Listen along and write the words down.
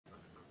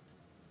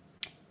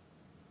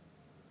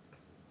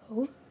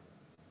Oh.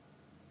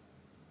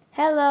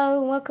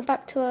 Hello, welcome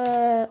back to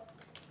a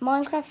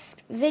Minecraft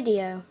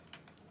video.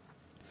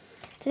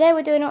 Today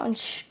we're doing it on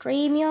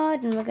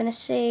StreamYard and we're going to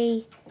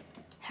see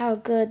how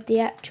good the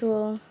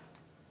actual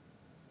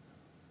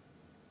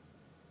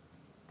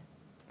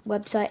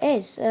website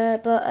is. We're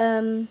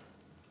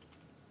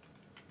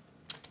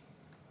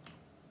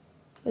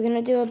going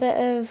to do a bit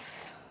of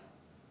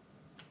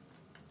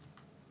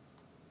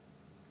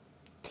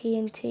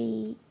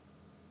TNT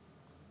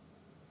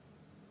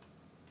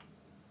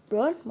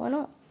run, why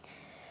not?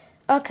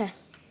 Okay.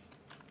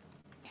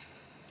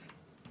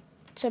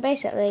 So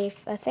basically,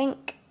 I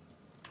think,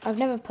 I've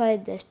never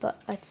played this,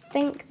 but I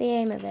think the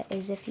aim of it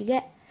is if you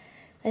get,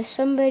 there's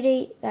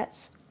somebody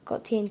that's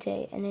got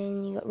TNT and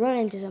then you run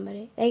into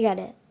somebody, they get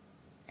it,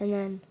 and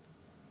then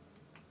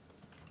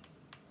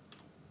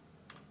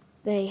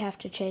they have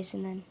to chase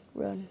and then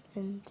run,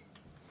 and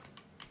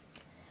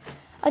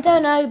I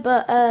don't know,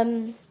 but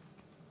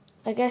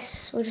I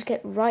guess we'll just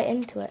get right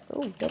into it.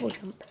 Oh, double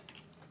jump.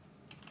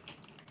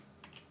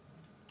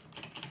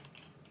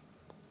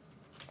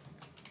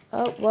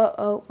 Oh,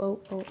 whoa,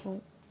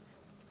 oh.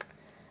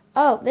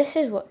 Oh, this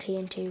is what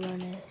TNT Run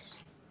is.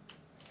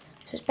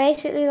 So it's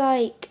basically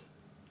like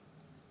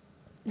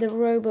the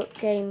robot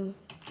game,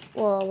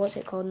 well, what's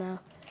it called now?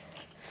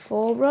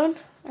 4 Run,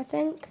 I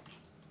think.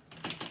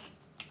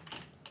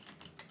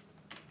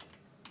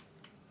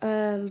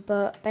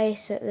 But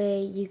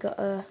basically you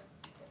gotta,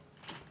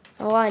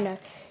 oh, I know.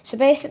 So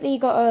basically you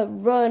gotta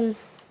run,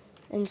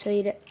 and so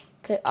you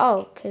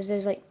because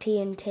there's like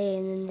TNT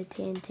and then the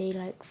TNT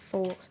like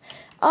falls.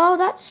 Oh,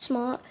 that's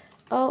smart.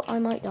 Oh, I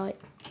might die.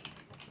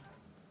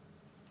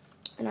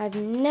 And I've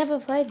never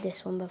played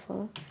this one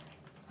before.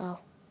 Oh.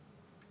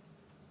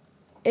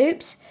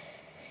 Oops.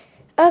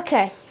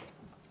 Okay.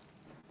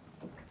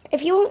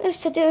 If you want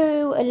us to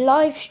do a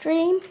live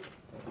stream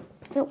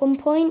at one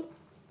point,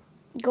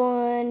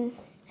 go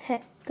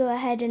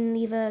ahead and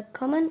leave a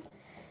comment.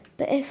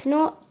 But if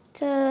not,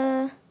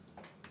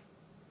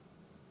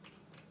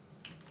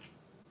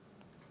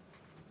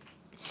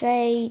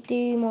 say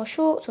do more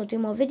shorts or do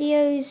more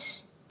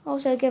videos.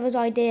 Also give us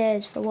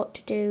ideas for what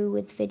to do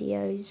with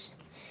videos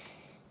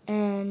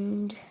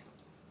and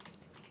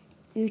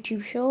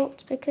YouTube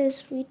shorts,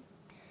 because we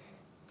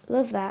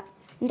love that.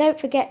 And don't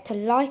forget to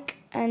like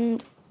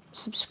and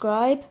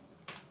subscribe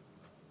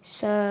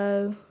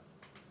so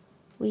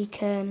we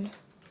can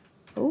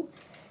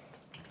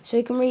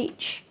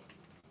reach,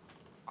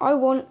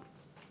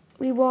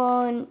 we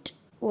want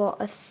what,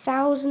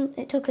 1,000.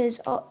 It took us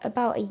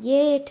about a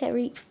year to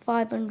reach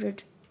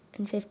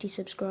 550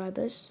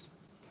 subscribers.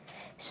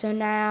 So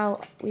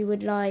now we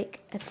would like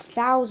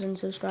 1,000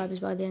 subscribers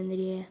by the end of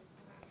the year.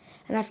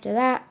 And after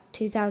that,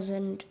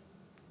 2,000,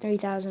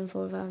 3,000,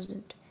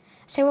 4,000.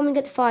 So when we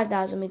get to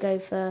 5,000, we go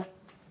for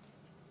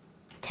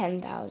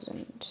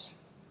 10,000.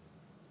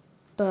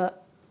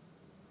 But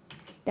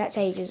that's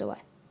ages away.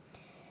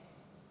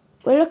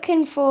 We're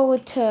looking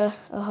forward to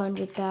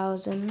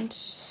 100,000,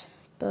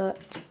 but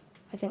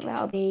I think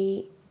that'll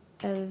be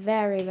a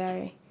very,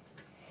 I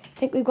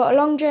think we've got a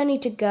long journey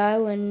to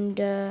go, and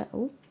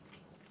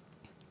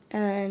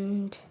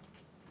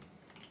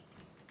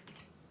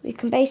we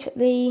can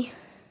basically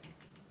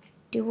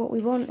do what we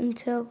want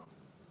until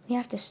we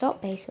have to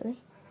stop, basically.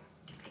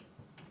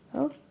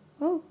 Oh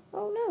no.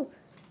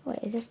 Wait,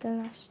 is this the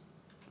last?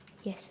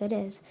 Yes, it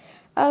is.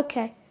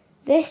 Okay,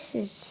 this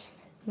is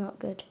not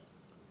good.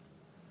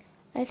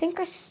 I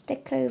think I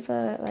stick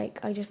over, like,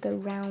 I just go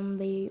round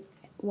the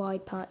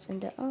wide parts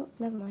and oh,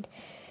 never mind.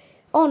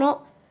 Or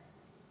not.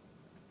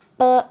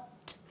 But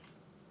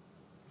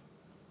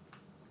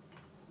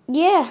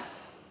yeah,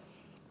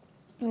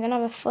 I'm gonna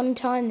have a fun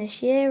time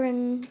this year,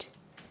 and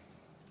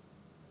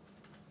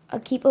I'll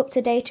keep up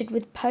to date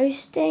with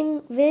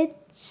posting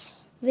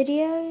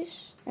videos,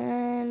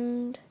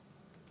 and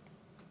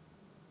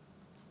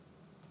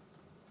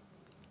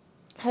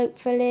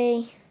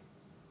hopefully,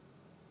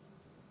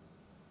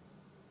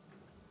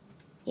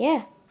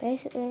 yeah,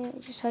 basically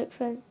just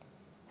hopefully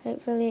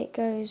it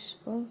goes,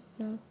 oh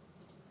no,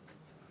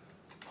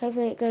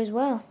 hopefully it goes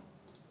well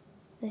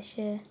this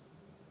year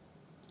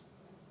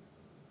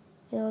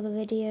with all the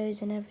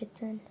videos and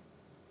everything.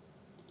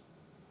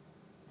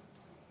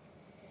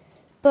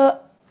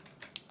 But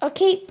I'll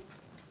keep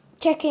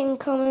checking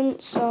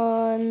comments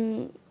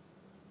on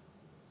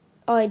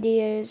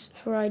ideas,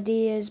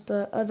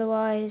 but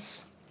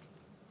otherwise,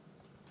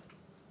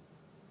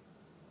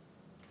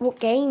 what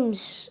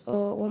games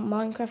or what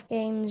Minecraft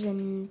games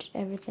and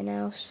everything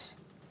else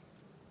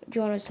do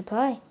you want us to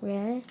play,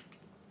 really?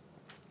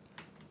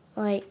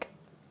 Like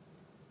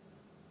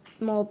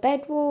more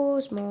Bed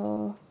Wars,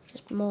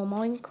 just more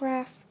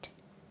Minecraft,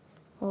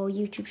 or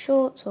YouTube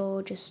Shorts,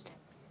 or just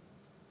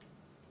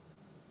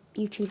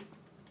YouTube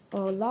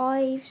or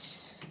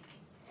lives,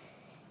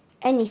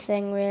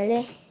 anything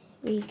really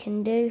we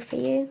can do for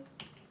you.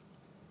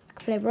 I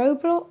can play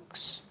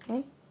Roblox.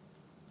 Oh.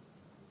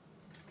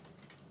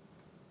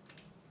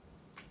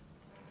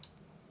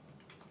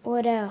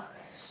 What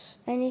else?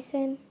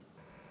 Anything?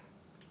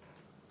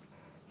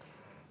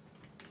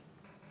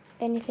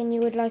 anything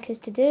you would like us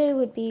to do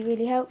would be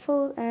really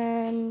helpful,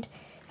 and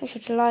make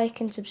sure to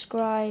like and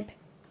subscribe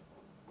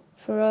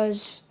for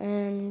us,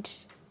 and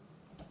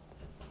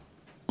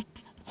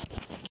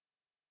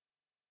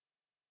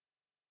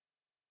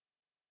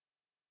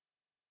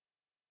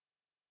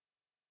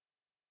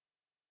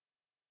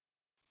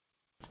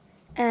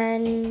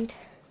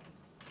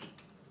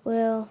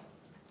we'll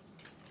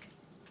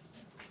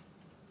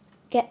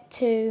get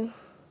to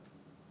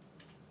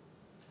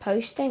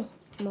posting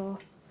more.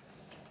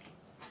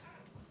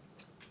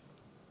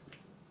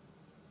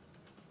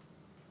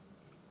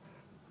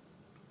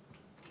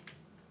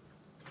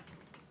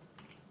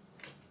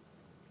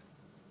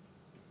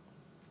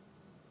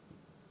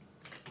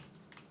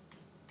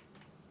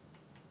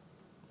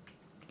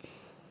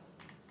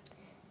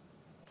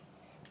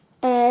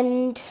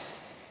 And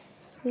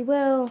we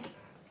will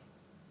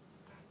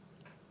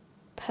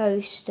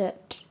post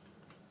at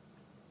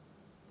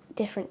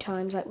different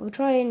times. Like, we'll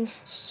try and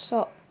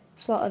slot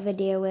a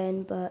video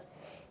in, but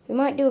we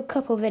might do a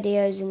couple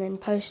videos and then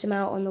post them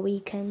out on the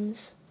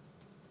weekends.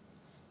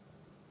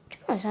 To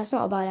be honest, that's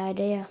not a bad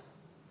idea.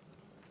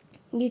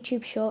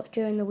 YouTube shorts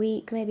during the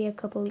week, maybe a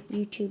couple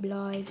YouTube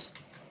lives,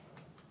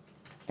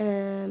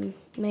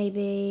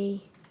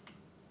 maybe,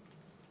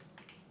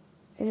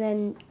 and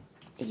then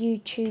a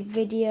YouTube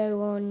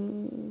video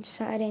on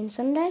Saturday and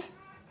Sunday.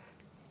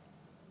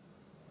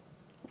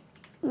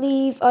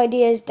 Leave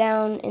ideas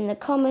down in the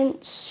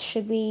comments.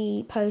 Should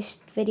we post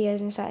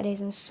videos on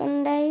Saturdays and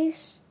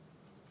Sundays,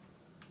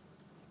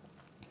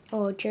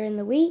 or during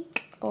the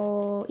week,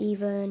 or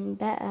even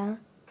better,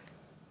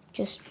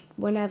 just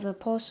whenever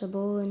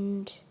possible?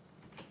 And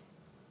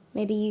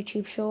maybe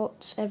YouTube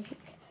shorts.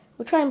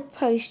 We'll try and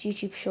post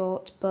YouTube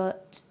shorts,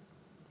 but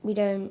we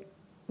don't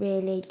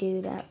really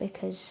do that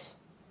because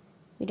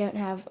we don't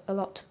have a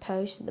lot to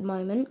post at the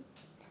moment.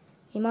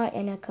 We might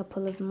in a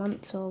couple of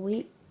months or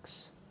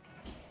weeks,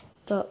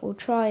 but we'll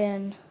try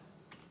and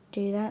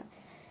do that.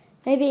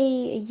 Maybe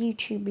a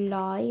YouTube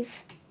live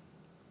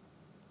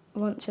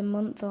once a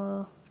month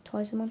or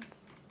twice a month.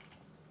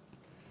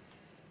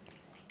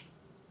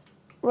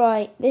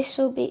 Right, this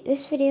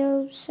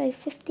video, say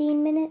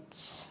 15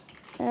 minutes.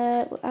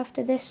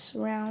 After this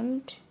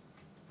round,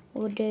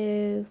 we'll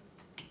do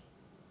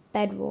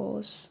bed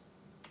wars,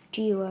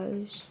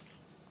 duos.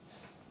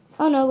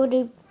 Oh no, we'll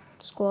do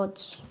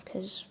squads,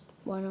 because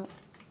why not?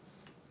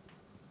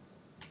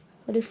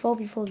 We'll do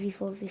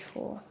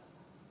 4v4v4v4.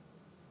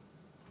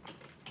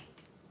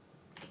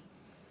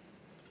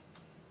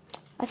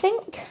 I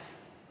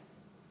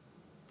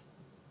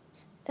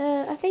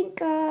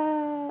think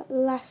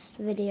last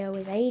video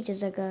was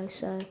ages ago,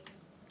 so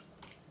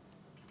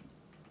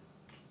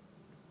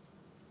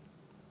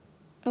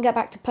I'll get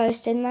back to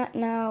posting that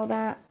now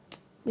that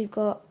we've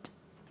got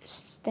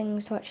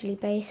things to actually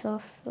base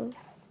off of.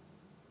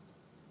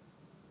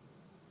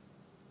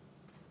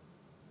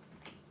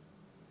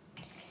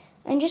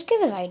 And just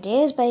give us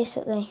ideas,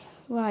 basically.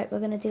 Right, we're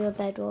going to do a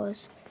bed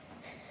wars.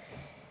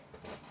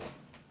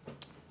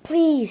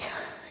 Please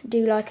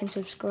do like and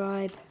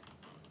subscribe.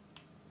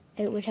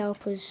 It would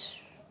help us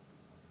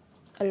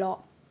a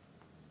lot.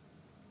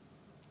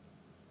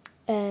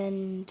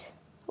 And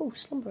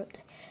slumber up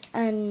there.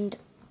 And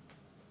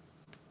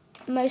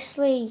we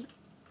mostly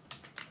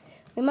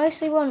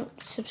want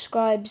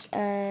subscribes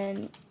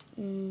and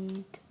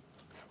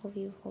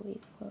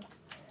 4v4.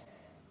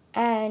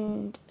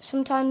 And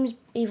sometimes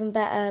even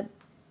better,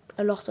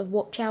 a lot of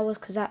watch hours,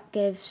 because that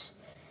gives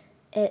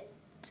it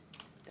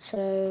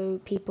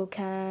so people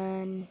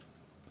can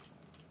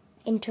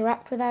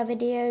interact with our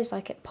videos,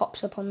 like it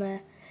pops up on the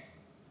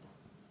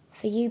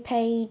For You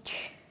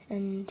page.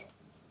 And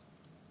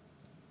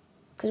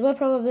because we're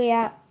probably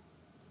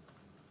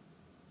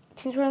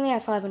since we're only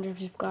at 500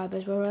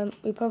 subscribers,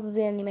 we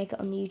probably only make it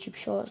on the YouTube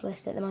Shorts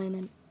list at the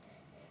moment.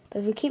 But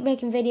if we keep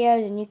making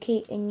videos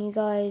and you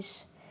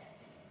guys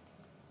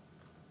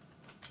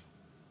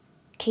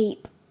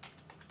keep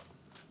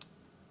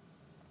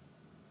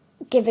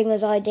giving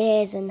us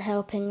ideas and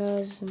helping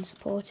us and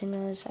supporting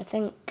us, I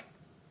think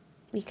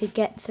we could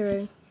get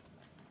through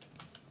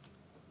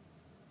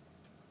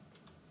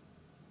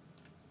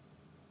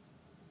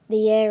the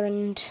year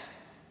and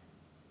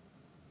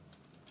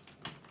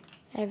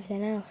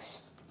everything else.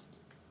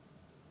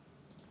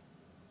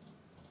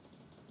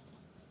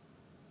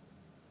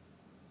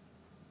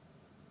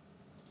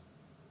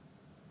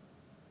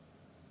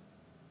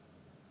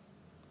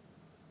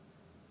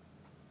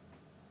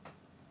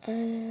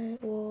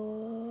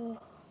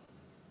 We'll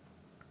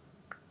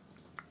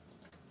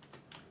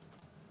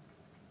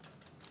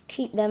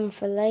keep them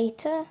for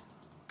later.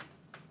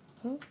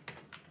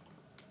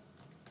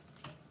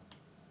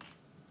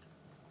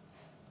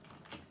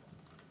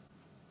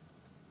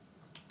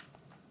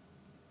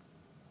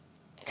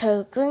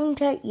 So green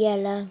take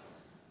yellow,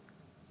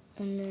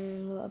 and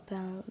then what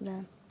about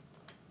them?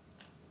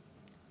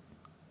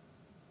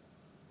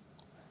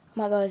 I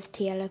might go with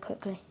to yellow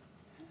quickly.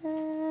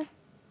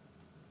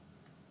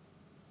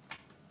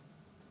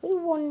 We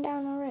won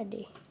down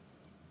already?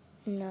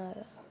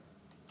 No.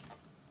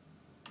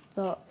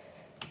 But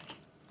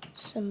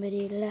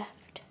Somebody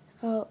left.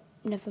 Oh,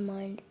 never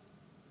mind.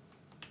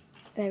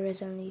 There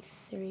is only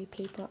 3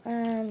 people,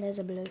 and there's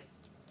a blue.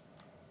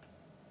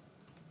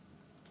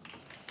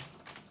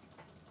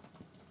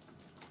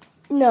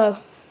 No,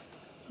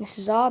 this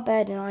is our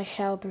bed and I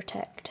shall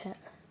protect it.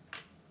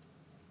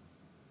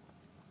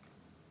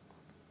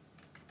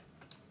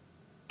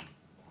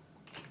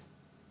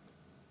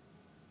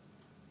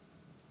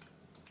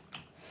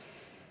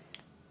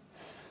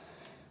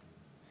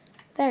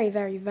 Very,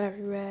 very,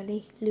 very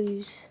rarely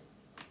lose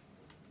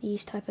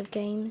these type of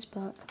games,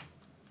 but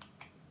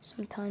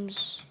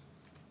sometimes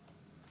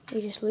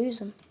we just lose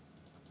them.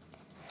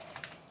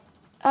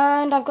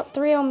 And I've got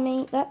 3 on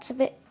me. That's a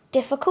bit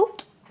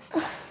difficult.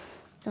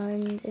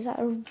 And is that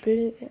a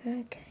blue?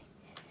 Okay.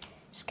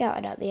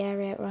 Scouted out the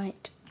area,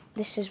 right.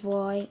 This is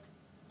why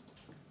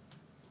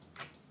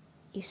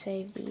you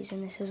save these,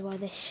 and this is why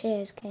the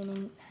shears came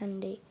in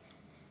handy.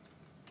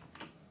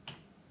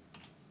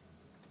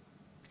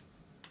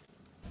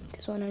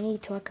 Because when I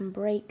need to, I can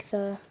break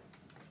the...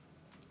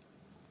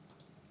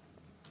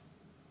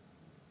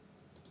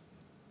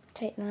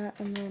 Take that,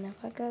 and then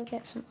if I go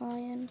get some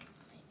iron...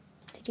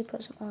 Did you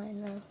put some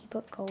iron? No, you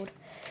put gold.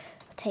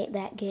 I'll take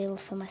that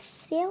gold for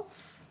myself.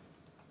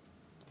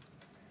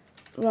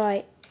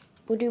 Right,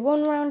 we'll do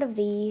 1 round of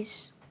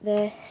these,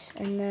 this,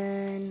 and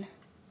then...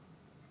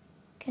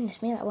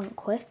 Goodness me, that went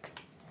quick.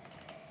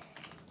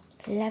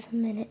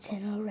 11 minutes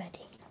in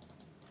already.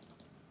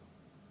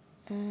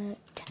 10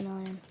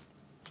 iron.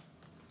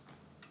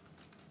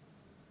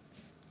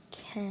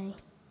 Okay.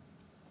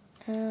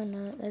 Oh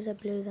no, there's a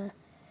blue there.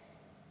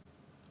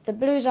 The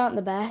blues aren't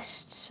the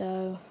best,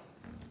 so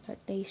at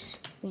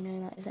least we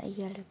know that. Is that a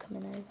yellow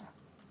coming over?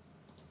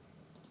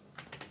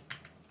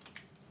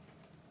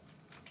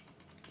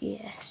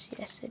 Yes,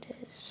 yes it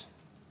is.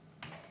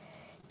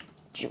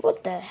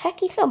 What the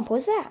hecky thump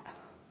was that?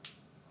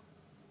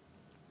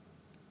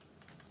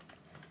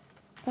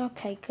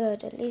 Okay,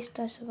 good. At least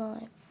I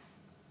survived.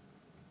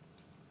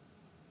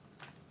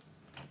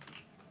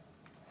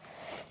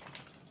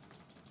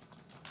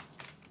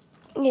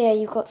 Yeah,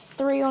 you've got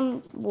 3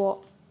 on what?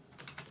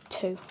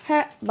 2.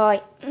 Ha,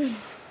 bye. And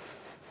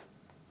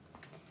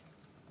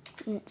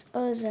it's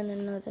us and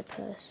another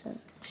person.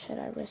 Should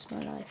I risk my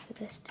life for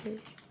this too?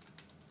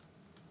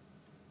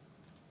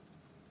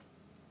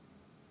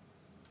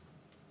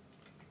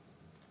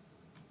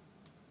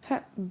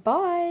 Ha,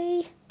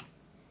 bye.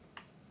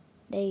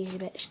 They're usually a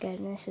bit scared,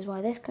 and this is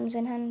why this comes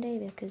in handy,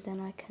 because then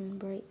I can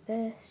break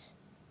this.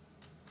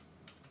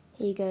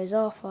 He goes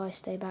off, I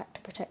stay back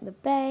to protect the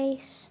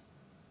base.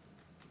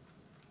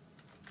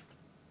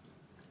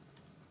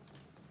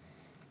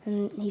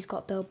 And he's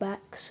got build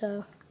back,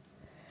 so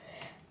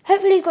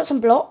hopefully he's got some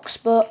blocks,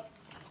 but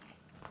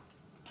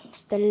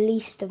it's the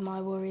least of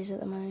my worries at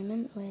the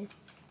moment. With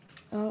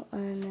oh,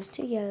 and there's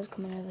 2 yellows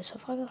coming over, so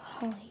if I go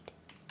hide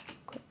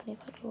quickly, if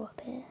I go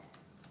up here,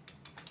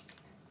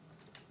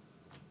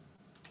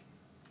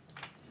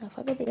 no, if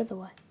I go the other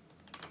way,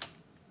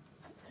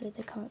 hopefully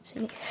they can't see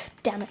me.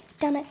 Damn it,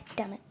 damn it,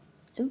 damn it.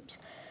 Oops.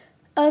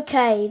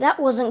 Okay, that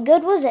wasn't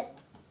good, was it?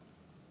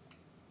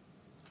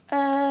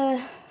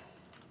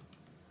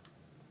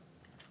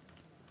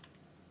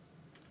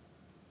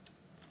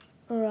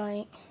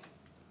 Right.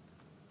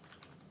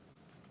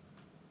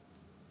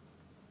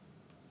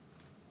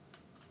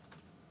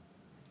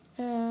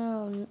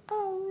 Oh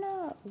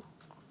no.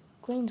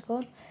 Green's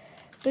gone.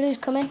 Blue's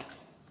coming.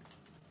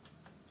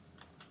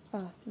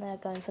 Oh, they're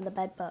going for the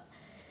bed, but...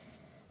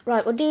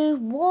 Right, we'll do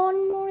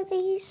 1 more of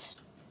these.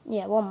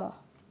 Yeah, 1 more.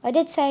 I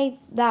did say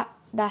that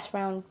last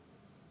round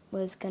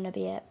was going to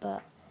be it,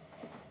 but...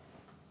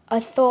 I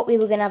thought we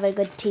were going to have a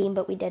good team,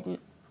 but we didn't.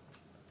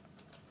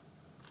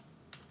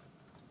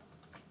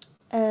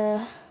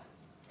 So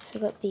we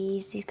got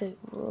these. These go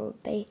raw.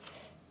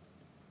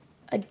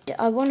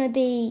 I want to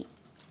be...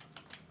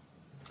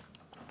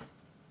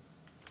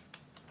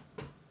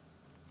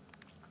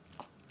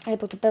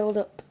 able to build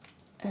up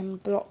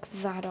and block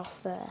that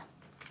off there,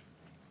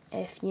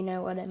 if you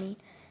know what I mean.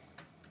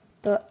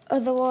 But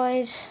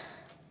otherwise,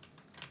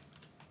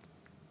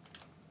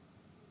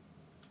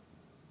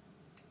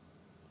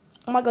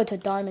 I might go to a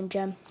diamond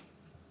gem.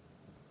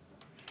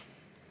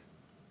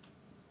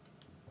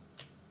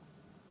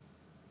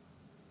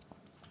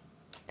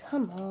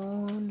 Come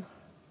on.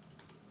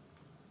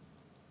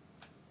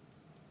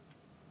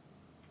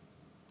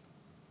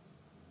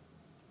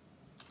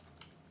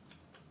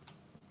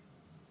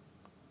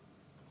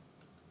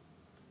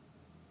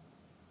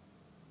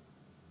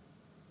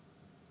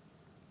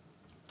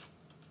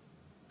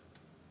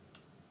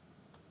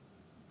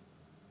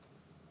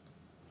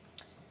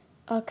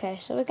 Okay,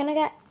 so we're gonna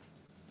get...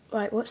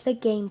 Right, what's the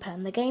game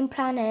plan? The game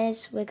plan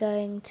is we're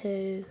going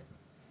to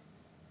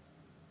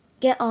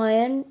get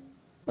iron.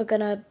 We're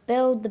gonna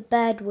build the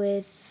bed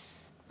with...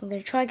 I'm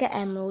gonna try to get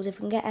emeralds. If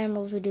we can get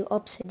emeralds, we do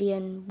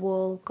obsidian,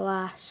 wool,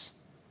 glass,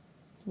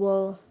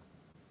 wool,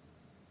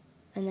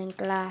 and then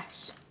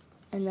glass,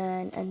 and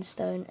then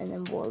endstone, and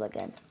then wool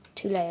again.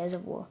 2 layers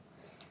of wool.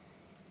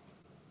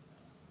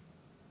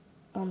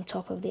 on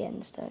top of the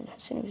end stone.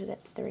 As soon as we get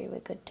 3, we're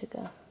good to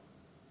go.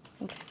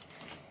 Okay.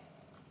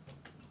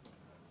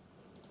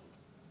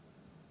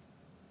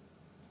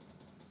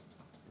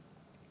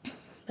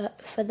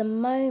 But for the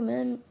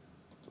moment,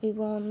 we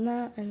want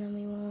that, and then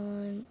we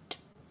want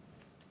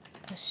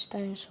a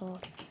stone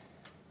sword.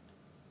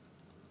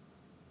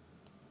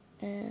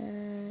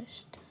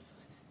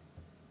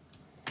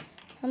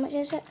 How much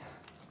is it?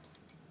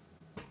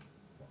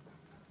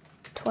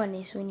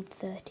 20, so we need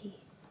 30.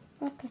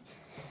 Okay.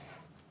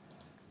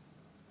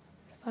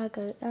 If I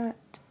go that,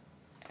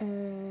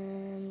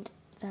 and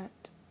that,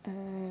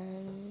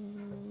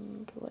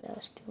 and what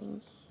else do we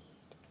need?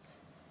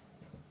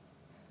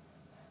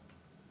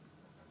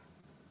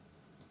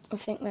 I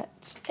think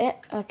that's it.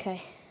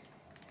 Okay.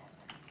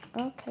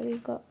 Okay,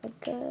 we've got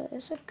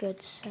it's a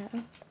good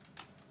setup.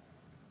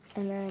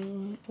 And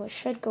then what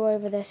should go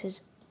over this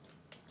is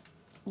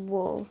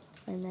wool,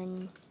 and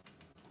then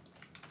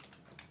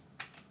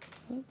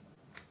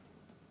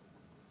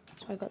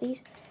so I got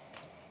these.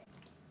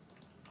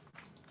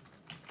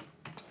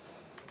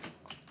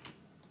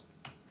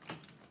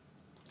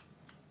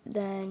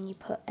 Then you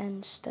put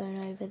end stone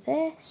over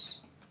this.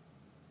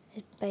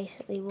 Is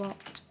basically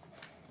what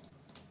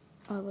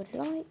I would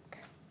like.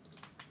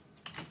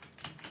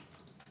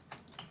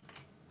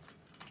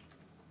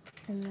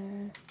 And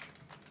then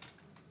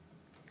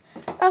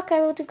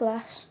okay, we'll do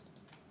glass.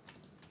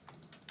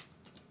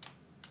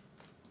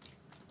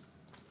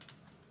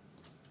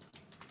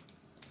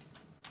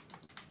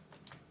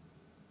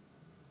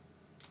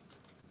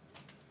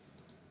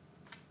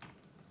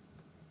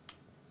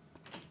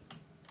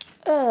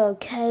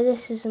 Okay,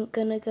 this isn't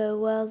gonna go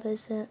well,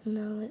 is it?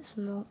 No, it's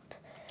not.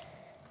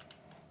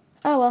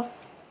 Oh well.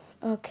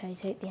 Okay,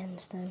 take the end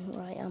stone.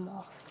 Right, I'm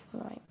off.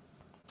 Right.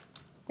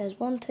 There's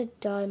wanted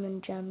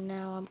diamond gem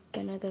now. I'm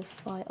gonna go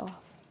fight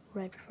off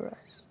red for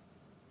us.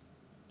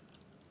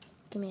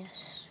 Give me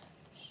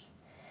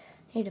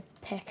a... Need a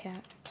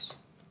pickaxe.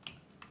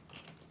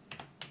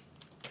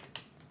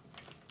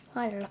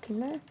 Why are you looking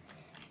there?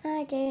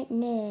 I don't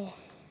know.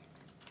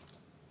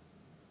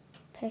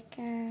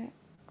 Pickaxe.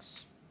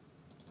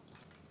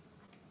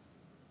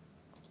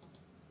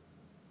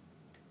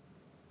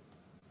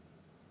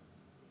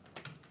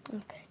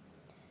 Okay.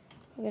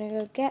 We're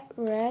gonna go get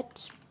red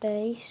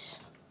space.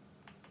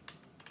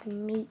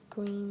 Meet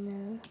green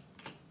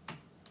there.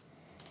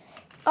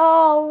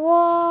 Oh,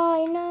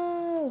 why?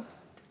 No.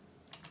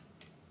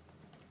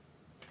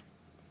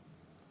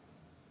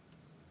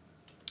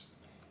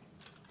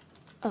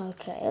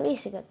 Okay, at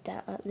least it got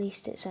down. At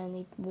least it's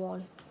only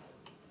 1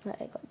 that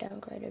it got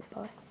downgraded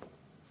by.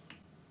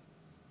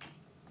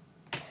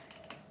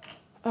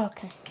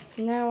 Okay,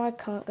 now I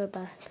can't go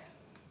back.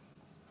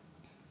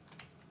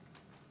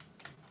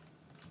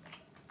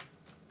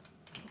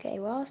 Okay,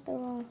 whilst they're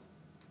all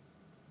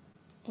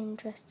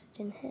interested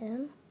in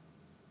him.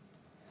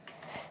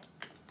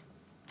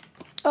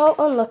 Oh,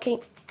 unlucky.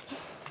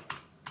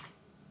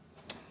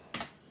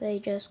 They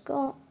just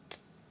got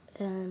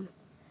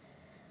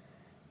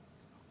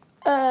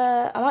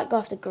I might go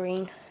after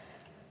green.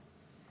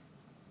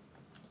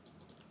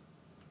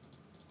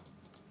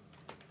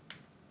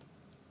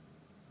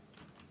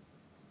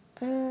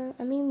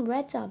 I mean,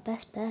 red's our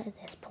best bet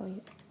at this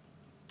point.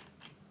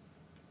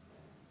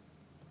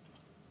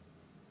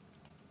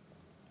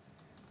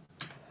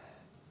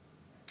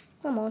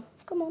 Come on,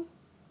 come on.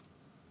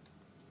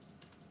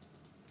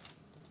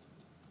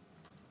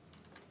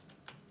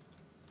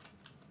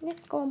 Yeah,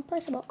 go on,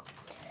 place a block.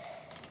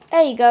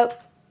 There you go.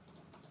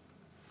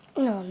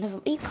 No, never.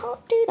 You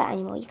can't do that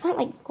anymore. You can't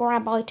like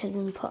grab items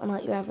and put them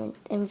out your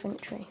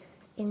inventory.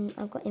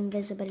 I've got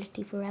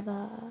invisibility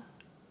forever.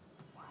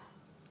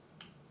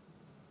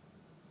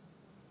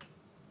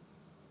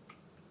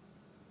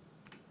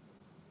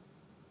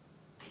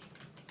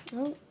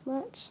 Oh,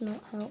 that's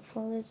not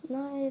helpful. Is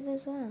neither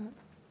is that.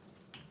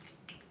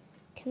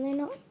 Can they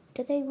not?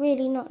 Do they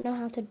really not know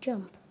how to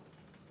jump?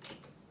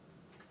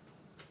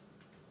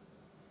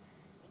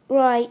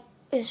 Right.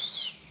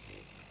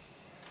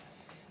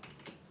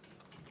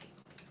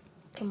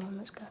 Come on,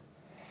 let's go.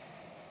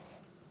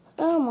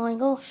 Oh my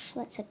gosh,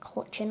 that's a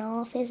clutch and a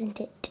half, isn't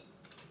it?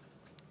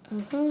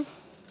 Come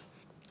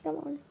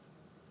on.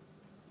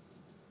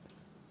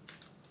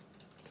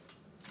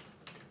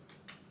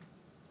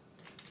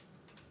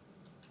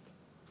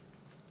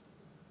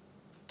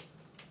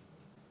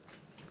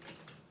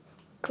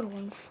 Go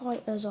on,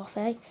 fight us off,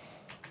 eh?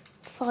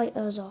 Fight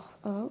us off.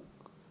 Oh.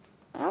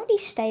 How did he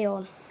stay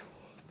on?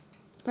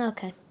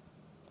 Okay.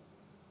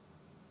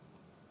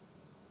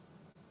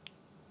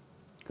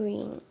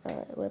 Green,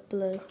 we're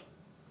blue.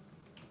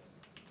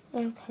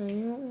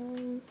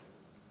 Okay,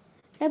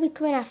 they'll be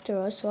coming after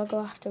us, so I'll go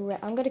after red.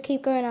 I'm going to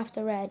keep going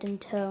after red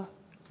until...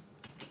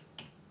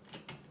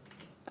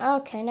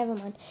 Okay, never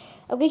mind.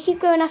 I'm going to keep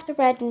going after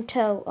red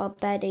until our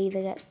bed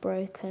either gets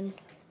broken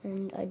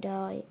and I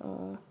die,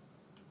 or...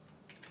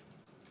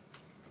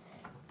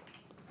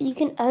 You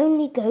can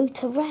only go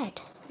to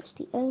red. That's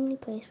the only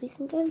place we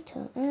can go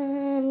to.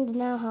 And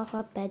now half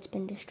our bed's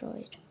been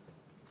destroyed.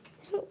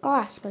 Isn't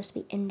glass supposed to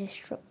be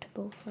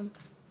indestructible from...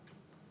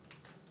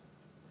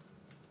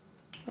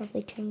 Or have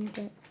they changed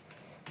it?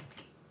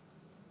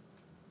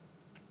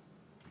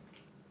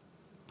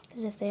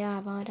 Because if they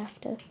have, I'd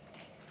have to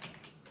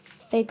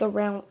figure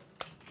out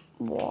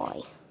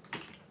why.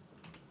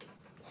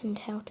 And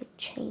how to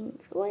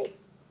change. Wait,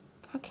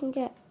 I can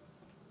get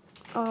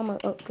armor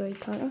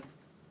upgrade, can't I?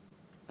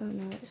 Oh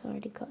no, it's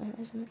already got it,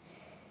 isn't it?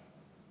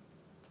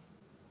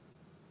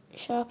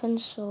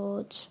 Sharpened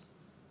swords.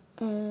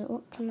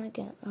 What can I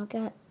get? I'll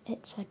get,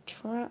 it's a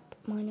trap,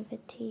 minor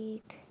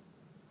fatigue.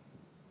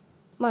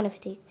 Minor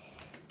fatigue.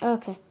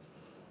 Okay.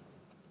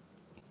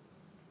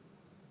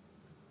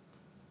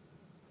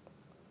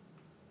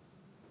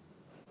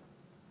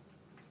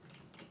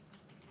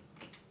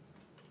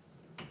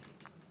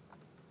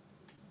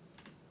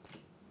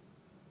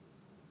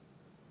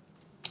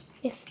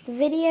 If the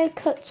video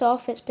cuts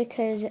off, it's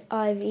because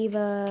I've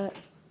either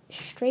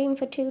streamed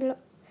for too long,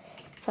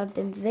 if I've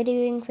been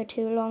videoing for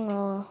too long,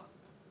 or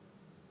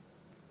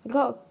I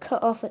got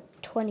cut off at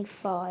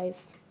 25,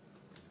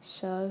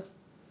 so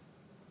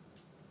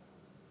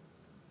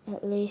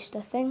at least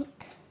I think.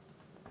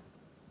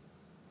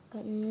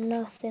 Got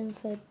nothing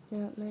for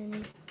that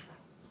many.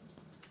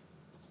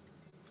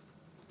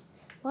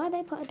 Why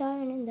they put a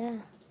diamond in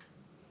there?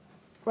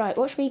 Right,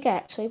 what should we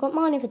get? So you've got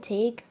minor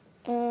fatigue,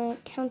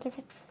 counter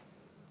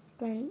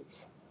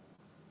strength,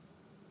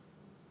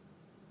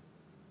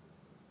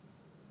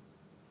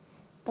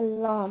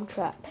 alarm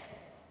trap.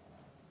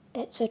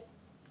 It's a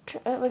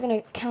we're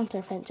gonna counter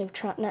offensive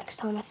trap next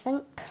time, I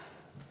think,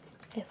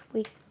 if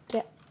we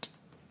get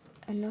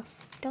enough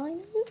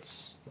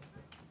diamonds.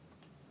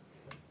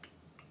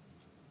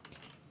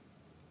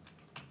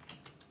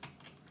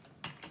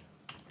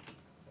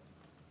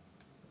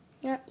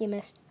 Yeah, you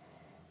missed.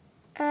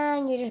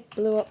 And you just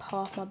blew up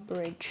half my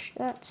bridge.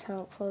 That's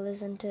helpful,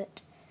 isn't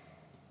it?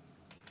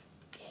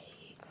 Yeah,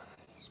 you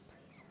guys,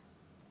 please.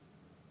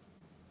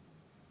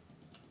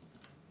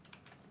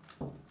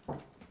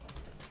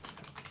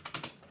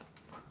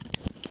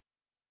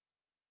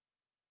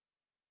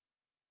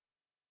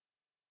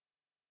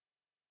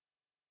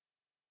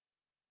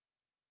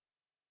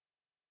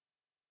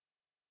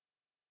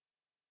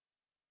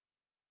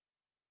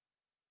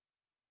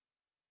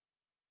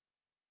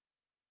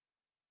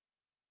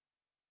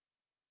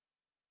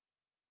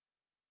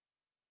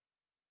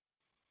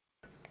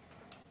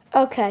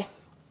 Okay.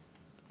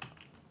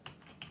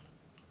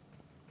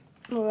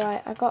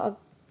 Right, I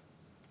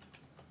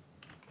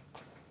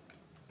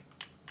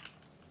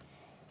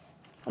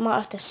might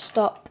have to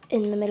stop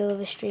in the middle of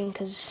a stream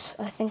because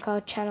I think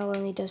our channel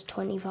only does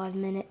 25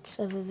 minutes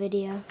of a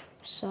video.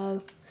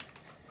 So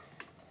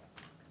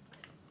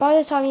by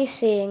the time you're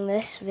seeing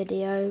this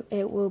video,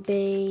 it will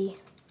be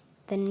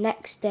the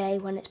next day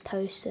when it's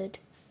posted,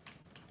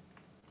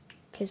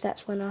 because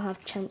that's when I'll have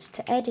a chance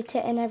to edit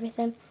it and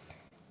everything.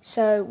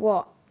 So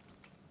what?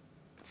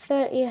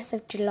 30th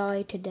of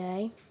July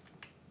today.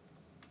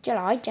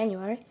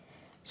 January.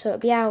 So it'll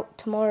be out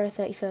tomorrow,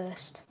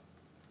 31st.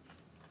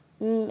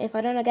 If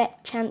I don't get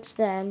a chance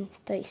then,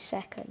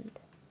 32nd.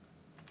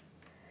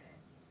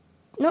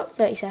 Not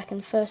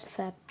 32nd, 1st of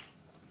Feb.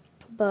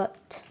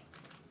 But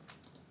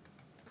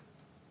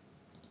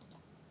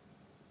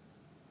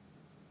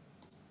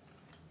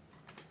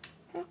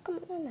how come?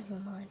 Oh, never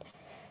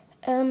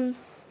mind.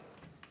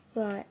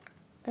 Right.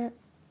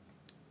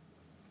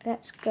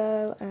 Let's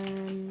go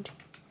and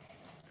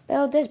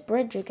build this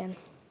bridge again,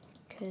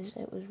 because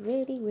it was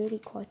really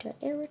quite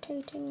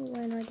irritating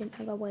when I didn't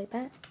have a way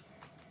back.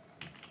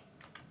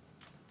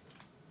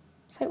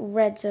 It's like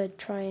Reds are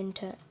trying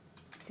to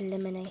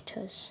eliminate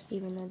us,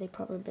 even though they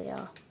probably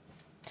are.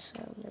 So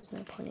there's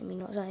no point in me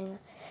not saying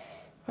that.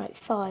 Right,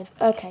 5.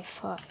 Okay,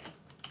 5.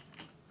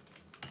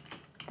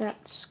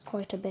 That's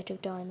quite a bit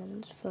of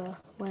diamonds for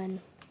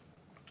when...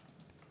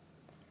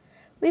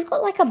 We've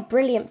got like a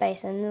brilliant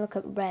base, and look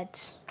at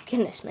Reds.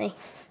 Goodness me.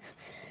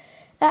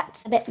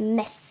 That's a bit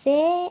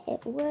messy.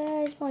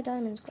 Where's my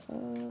diamonds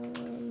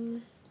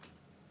gone?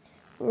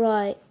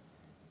 Right.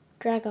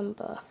 Dragon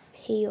buff.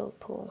 Heal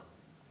pool.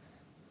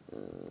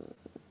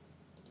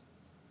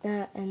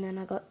 That, and then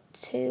I got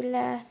 2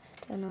 left,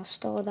 and I'll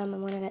store them,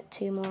 and when I get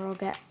 2 more, I'll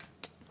get...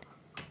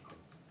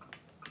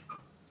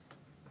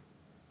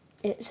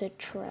 It's a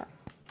trap.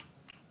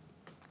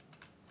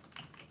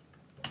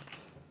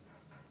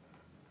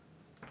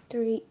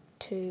 3,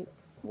 2,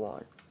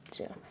 1,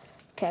 0.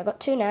 Okay, I got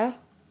 2 now.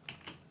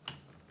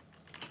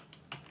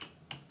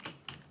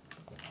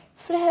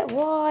 Flip,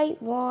 why?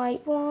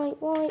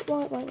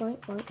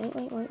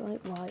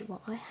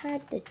 I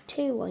had the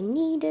 2 I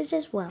needed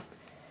as well.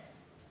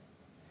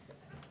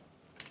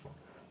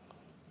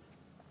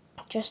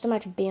 Just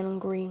imagine being on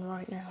green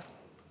right now.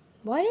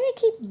 Why do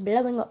they keep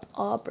blowing up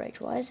our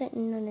bridge? Why is it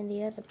none of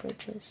the other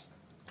bridges?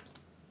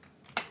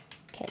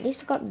 Okay, at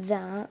least I got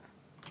that.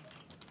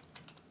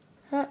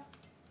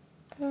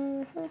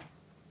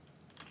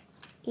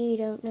 You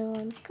don't know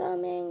I'm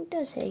coming,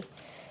 does he?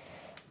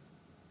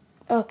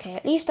 Okay,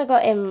 at least I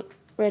got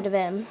rid of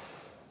him.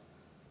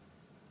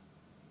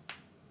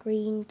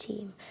 Green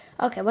team.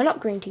 Okay, we're not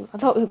green team. I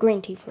thought we were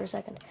green team for a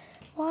second.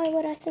 Why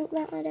would I think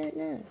that? I don't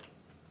know.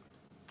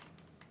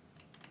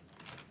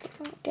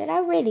 Did I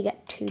really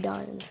get 2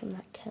 diamonds from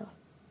that kill?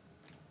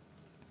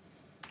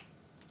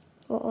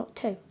 Well,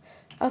 2.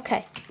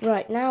 Okay,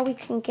 right, now we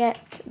can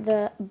get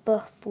the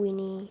buff we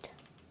need.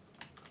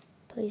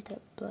 Please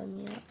don't blow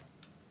me up.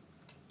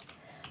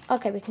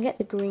 Okay, we can get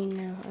the green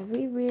now. Are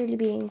we really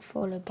being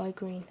followed by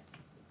green?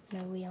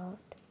 No, we aren't.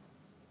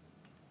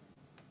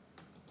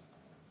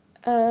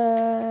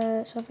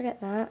 So if I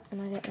get that,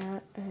 and I get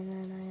that, and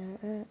then I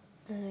get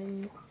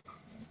that,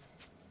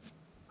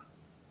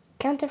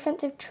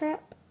 counter-offensive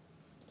trap?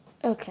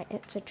 Okay,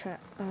 it's a trap,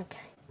 okay.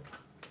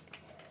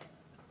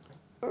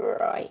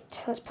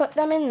 Right, let's put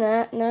them in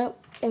there. No,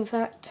 in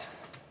fact.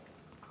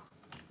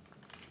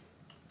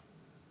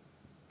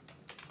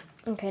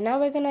 Okay, now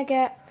we're gonna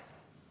get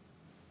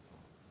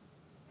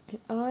an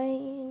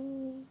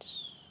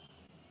irons.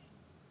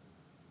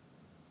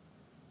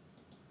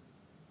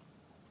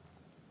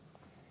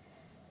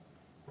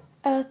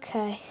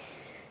 Okay.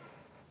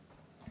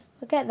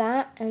 We'll get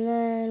that, and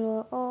then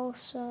we'll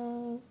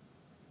also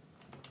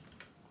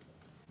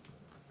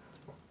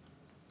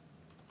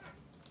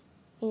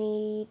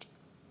need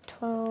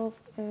 12.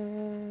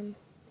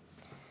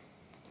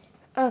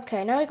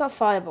 Okay, now we got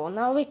fireball.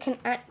 Now we can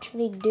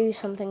actually do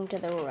something to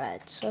the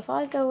reds. So if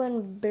I go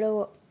and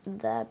blow up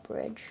their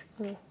bridge.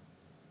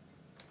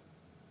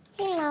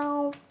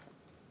 Hello.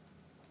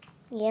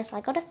 Yes,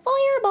 I got a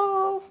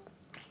fireball.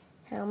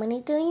 How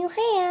many do you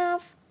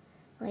have?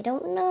 I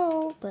don't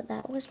know, but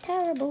that was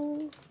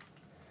terrible.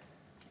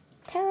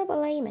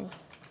 Terrible aiming.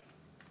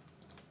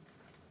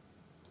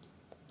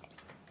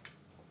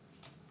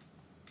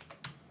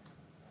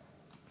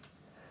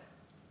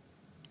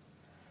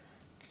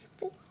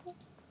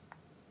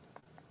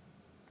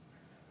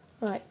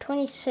 Right,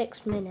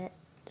 26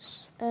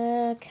 minutes.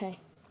 Okay.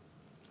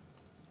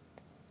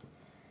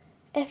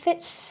 If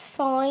it's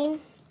fine,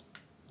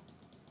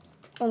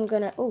 I'm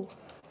gonna... Ooh.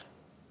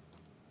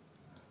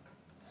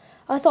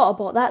 I thought I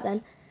bought that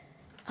then.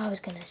 I was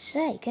gonna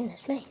say,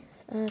 goodness me.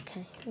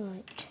 Okay,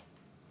 right.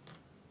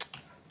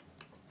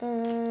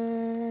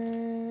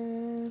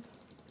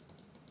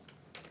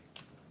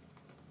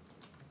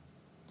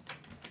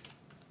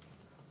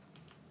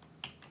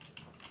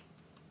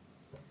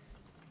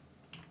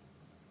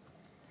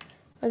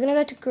 We're gonna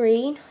go to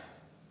green.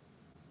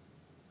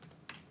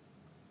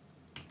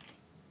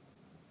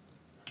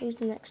 Who's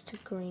next to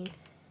green?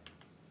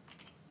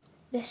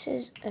 This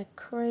is a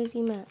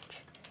crazy match.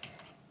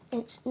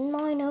 It's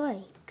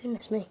 9:08.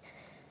 Goodness me.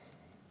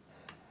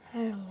 How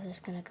long is this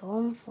gonna go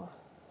on for?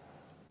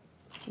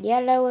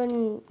 Yellow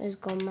and has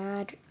gone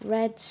mad.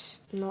 Red's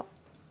not.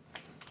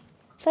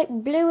 It's like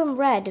blue and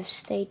red have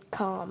stayed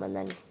calm, and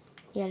then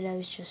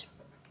yellow's just.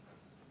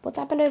 What's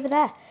happened over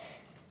there?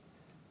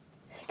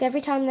 Like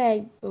every time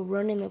they are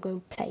running, they're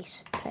going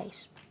place,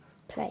 place,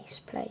 place,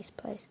 place,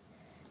 place.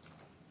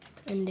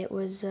 And it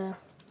was.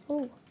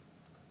 Oh.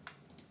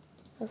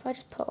 If I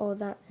just put all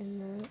that in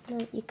there.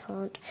 No, you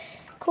can't.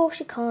 Of course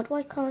you can't.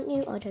 Why can't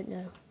you? I don't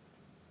know.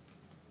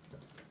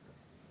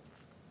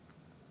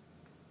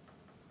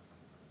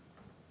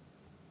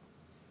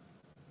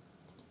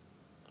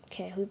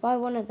 Okay, we buy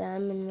one of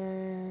them and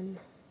then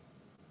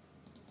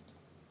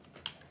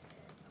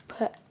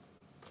put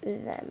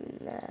them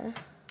there.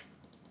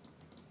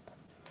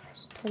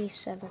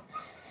 27.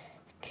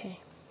 Okay.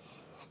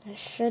 That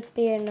should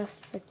be enough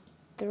for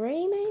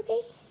 3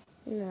 maybe?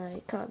 No,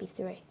 it can't be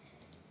 3.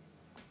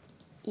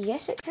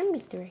 Yes, it can be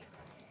 3.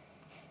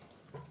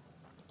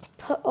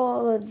 Put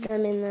all of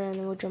them in there and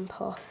then we'll jump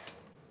off.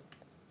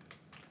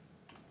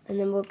 And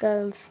then we'll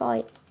go and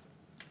fight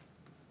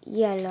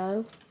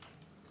yellow.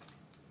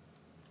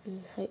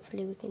 And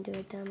hopefully we can do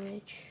a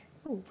damage.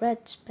 Oh,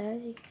 red's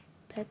been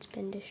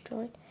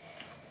destroyed.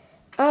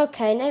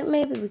 Okay, now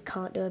maybe we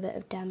can't do a bit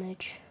of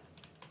damage.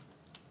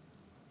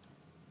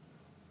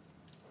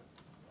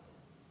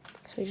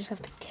 So we just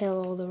have to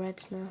kill all the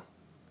reds now.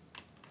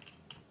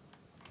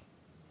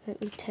 Let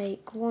me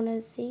take one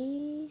of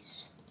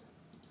these.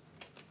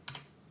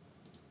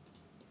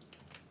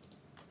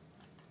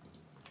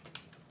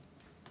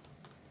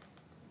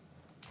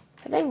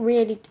 Are they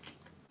really...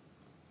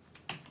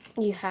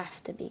 You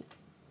have to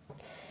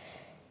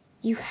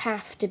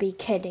be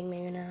kidding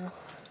me now.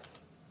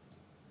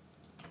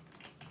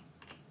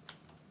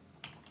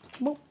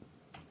 Boop.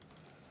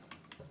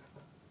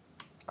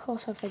 Of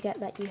course I forget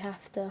that you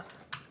have to...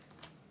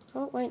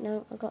 Oh, wait,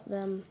 no, I got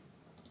them.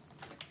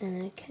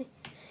 Okay.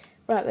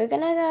 Right, we're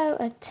gonna go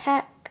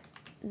attack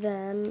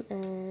them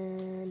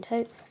and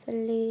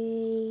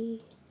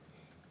hopefully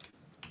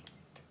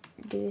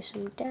do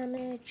some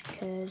damage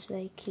because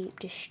they keep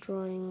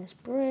destroying this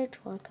bridge.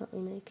 Why can't we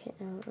make it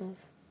out of...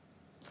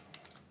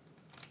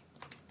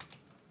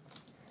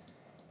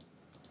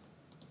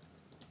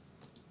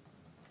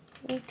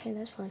 Okay,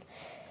 that's fine.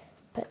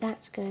 But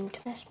that's going to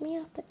mess me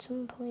up at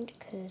some point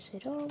because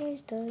it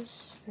always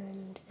does,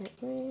 and it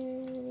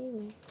really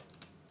will.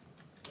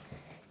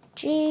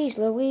 Jeez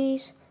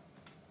Louise.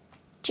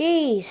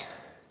 Jeez.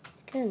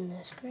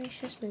 Goodness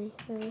gracious me.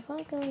 Well, if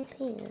I go up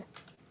here,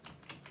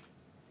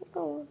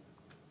 go on,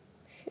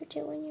 shoot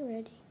it when you're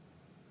ready.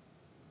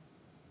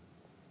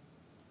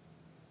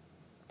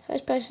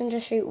 First person to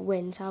shoot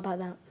wins, how about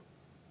that?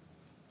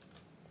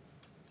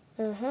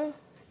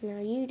 Now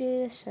you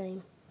do the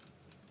same.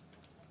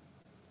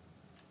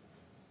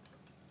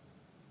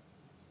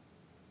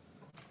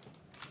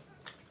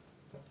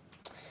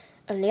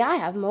 Only I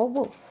have more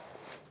wool.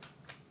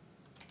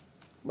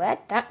 Where'd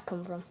that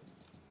come from?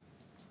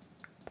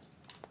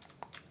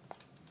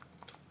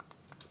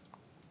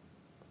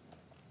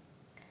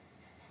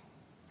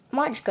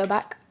 Might just go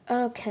back.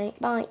 Okay,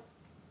 bye.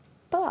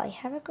 Bye,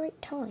 have a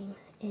great time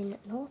in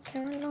North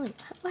Carolina.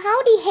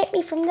 How did he hit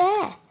me from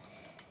there?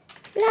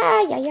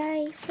 Fly, yay,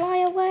 yay, fly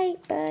away,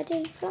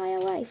 birdie, fly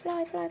away,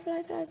 fly, fly,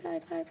 fly, fly, fly,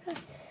 fly, fly.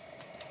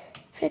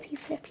 Flippy,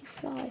 flippy,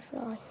 fly,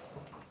 fly.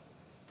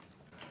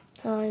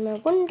 I'm a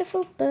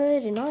wonderful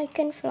bird and I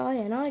can fly,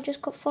 and I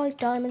just got 5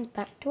 diamonds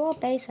back to our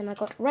base, and I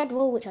got red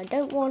wool, which I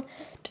don't want.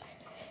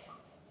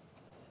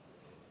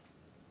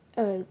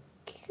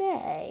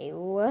 Okay,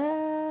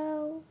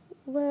 well,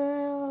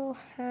 we'll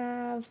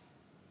have...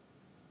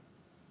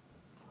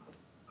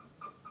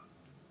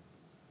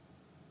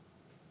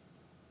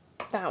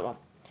 that one.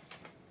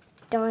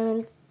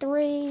 Diamond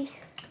 3.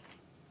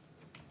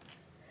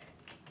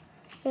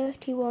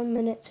 31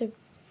 minutes of...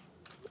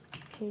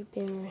 we've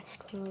been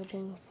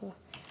recording for...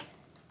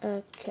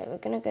 Okay, we're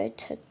gonna go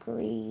to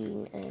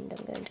green, and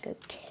I'm going to go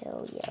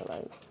kill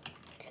yellow,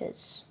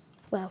 because,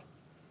 well,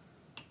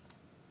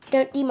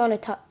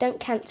 don't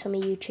cancel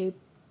me, YouTube.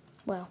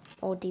 Well,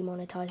 or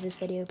demonetize this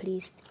video,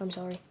 please. I'm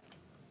sorry.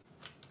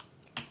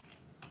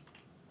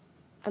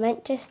 I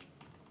meant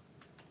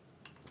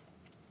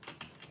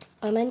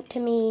to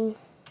mean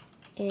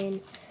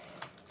in...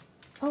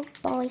 Oh,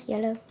 bye,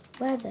 yellow.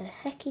 Where the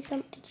hecky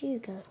thump did you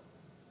go?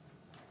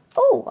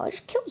 Oh, I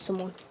just killed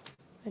someone.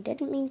 I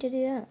didn't mean to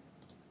do that.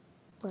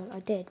 Well,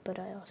 I did, but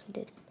I also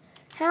didn't.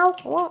 How?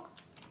 What?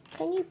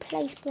 Can you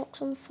place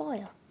blocks on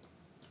fire?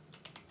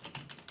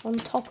 On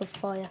top of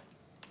fire?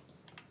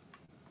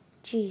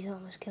 Jeez, that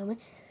almost killed me.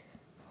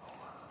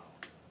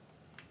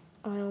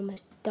 I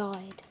almost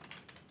died.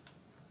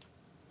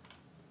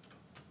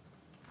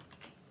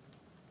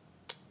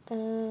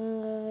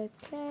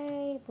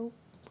 Okay. Boop,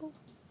 boop,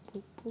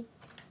 boop, boop.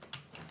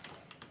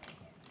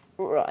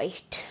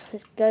 Right.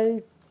 Let's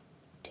go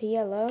to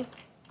yellow.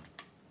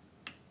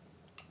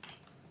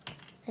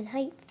 And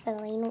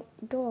hopefully not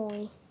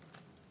die.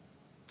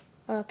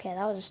 Okay,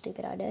 that was a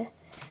stupid idea.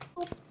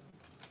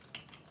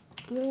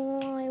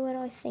 Why would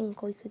I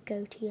think we could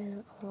go to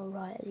yellow? Oh,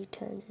 right, as he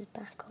turns his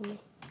back on me.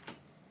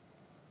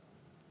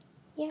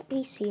 Yep,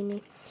 he's seen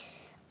me.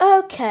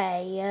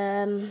 Okay,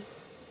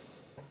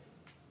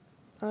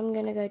 I'm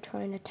gonna go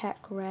try and attack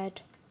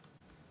red.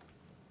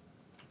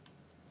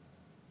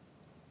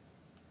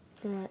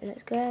 Right,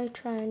 let's go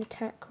try and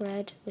attack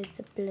red with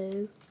the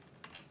blue.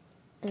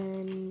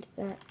 And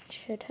that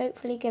should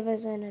hopefully give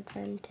us an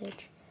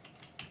advantage.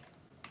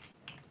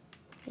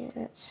 Yeah,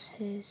 that's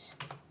his.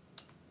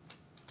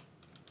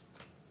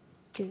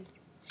 Dude,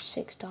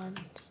 6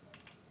 diamonds.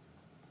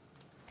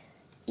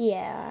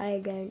 Yeah, I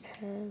don't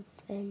have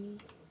any.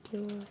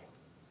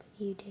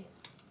 You do.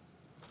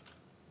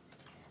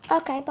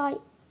 Okay, bye.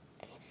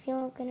 If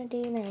you're gonna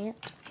do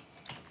that.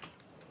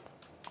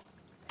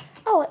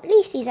 Oh, at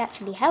least he's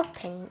actually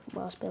helping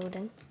whilst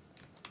building.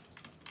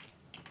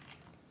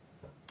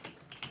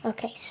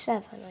 Okay,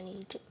 7. I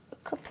need a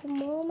couple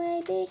more,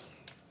 maybe.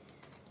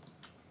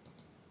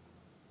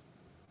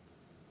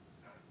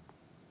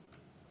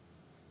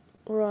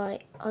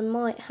 Right, I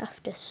might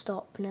have to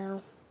stop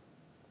now.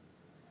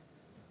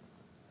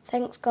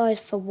 Thanks, guys,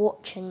 for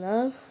watching,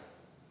 though.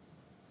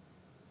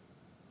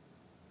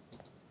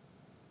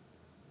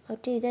 I'll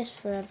do this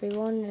for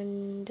everyone,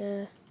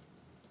 and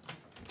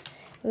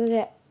we'll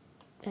get...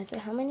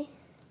 how many?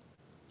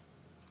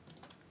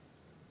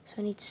 So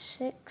I need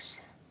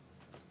 6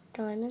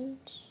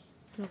 diamonds.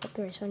 And I've got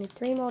 3, so I need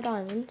 3 more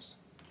diamonds.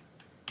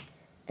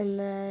 And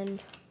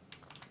then...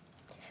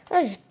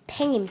 I was just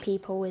pinging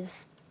people with...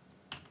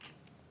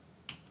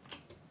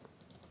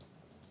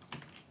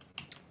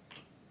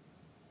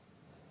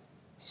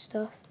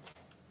 stuff.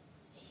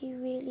 Are you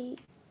really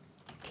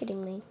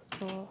kidding me?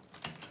 Or...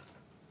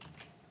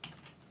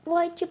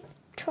 why'd you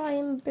try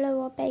and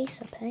blow our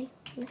base up, eh?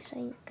 This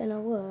ain't gonna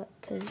work,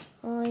 because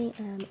I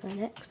am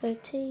an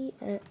expertise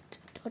at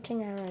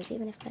dodging arrows,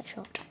 even if they're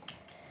shot.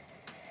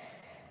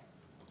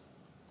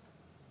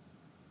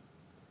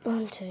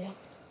 1, 2.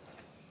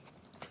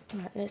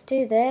 Right, let's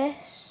do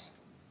this.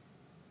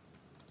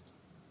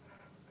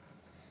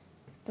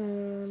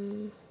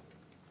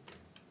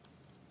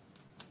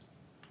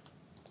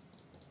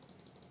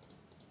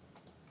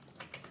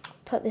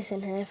 Put this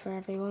in here for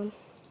everyone.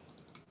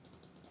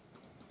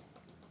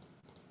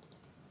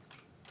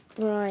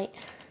 Right.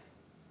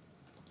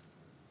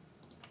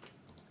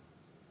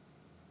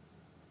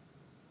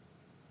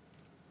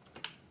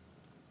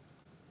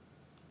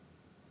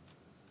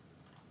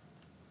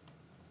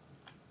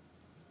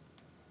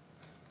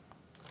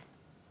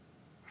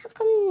 How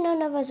come none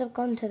none of us have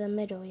gone to the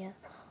middle yet.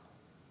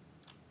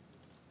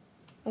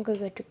 I'm gonna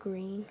go to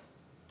green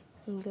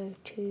and go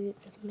to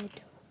the middle.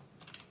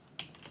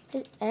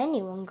 Has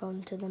anyone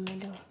gone to the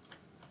middle?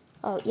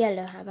 Oh,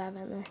 yellow have,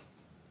 haven't they?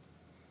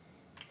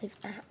 They've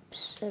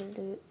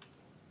absolute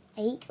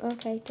 8.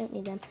 Okay, don't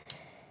need them.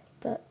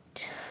 But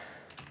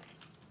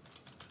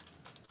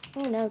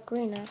oh no,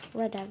 green have,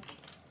 red have.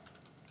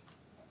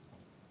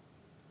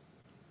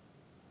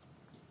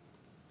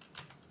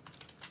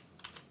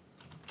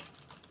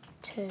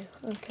 Two.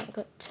 Okay, I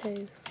got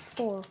 2,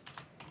 4.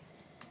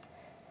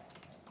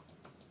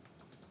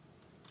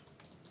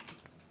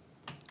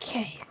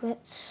 Okay,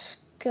 let's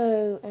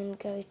go and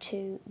go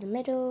to the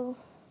middle.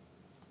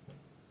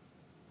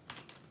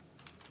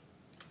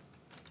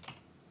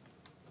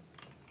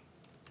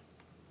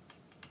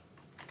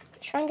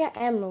 Try and get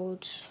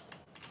emeralds.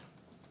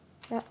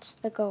 That's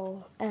the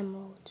goal,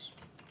 emeralds.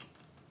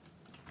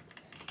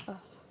 Oh.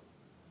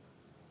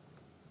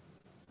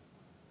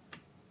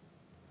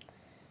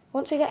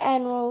 Once we get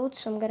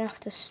emeralds, I'm gonna have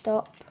to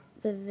stop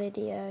the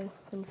video,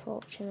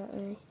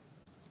 unfortunately.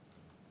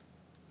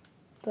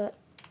 But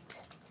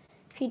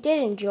if you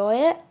did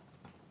enjoy it,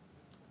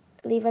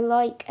 leave a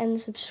like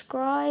and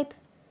subscribe.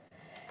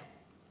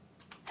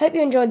 Hope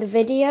you enjoyed the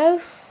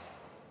video.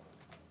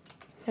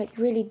 Like,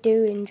 really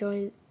did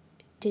enjoy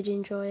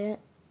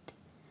it.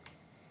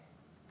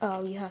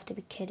 Oh, you have to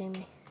be kidding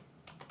me.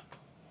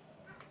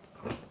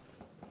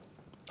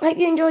 Hope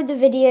you enjoyed the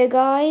video,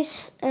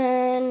 guys,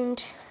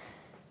 and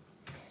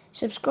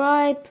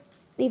subscribe,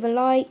 leave a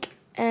like,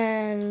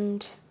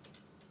 and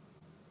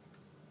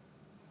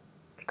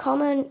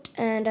comment,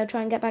 and I'll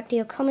try and get back to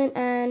your comment,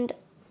 and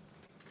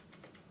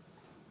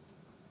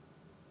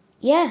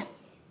yeah,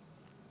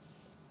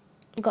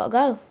 gotta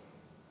go.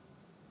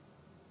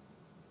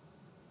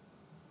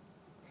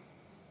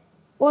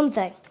 One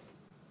thing,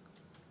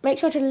 make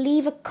sure to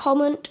leave a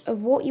comment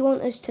of what you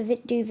want us to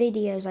do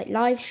videos, like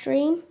live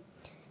stream,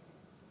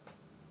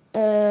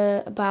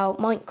 about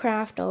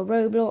Minecraft or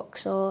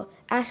Roblox, or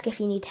ask if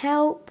you need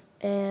help,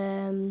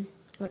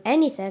 or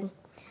anything,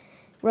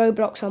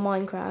 Roblox or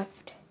Minecraft.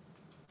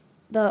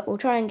 But we'll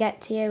try and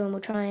get to you, and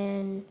we'll try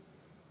and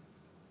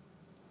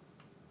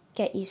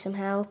get you some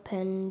help,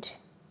 and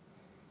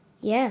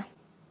yeah.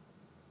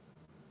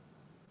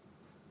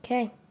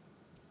 Okay.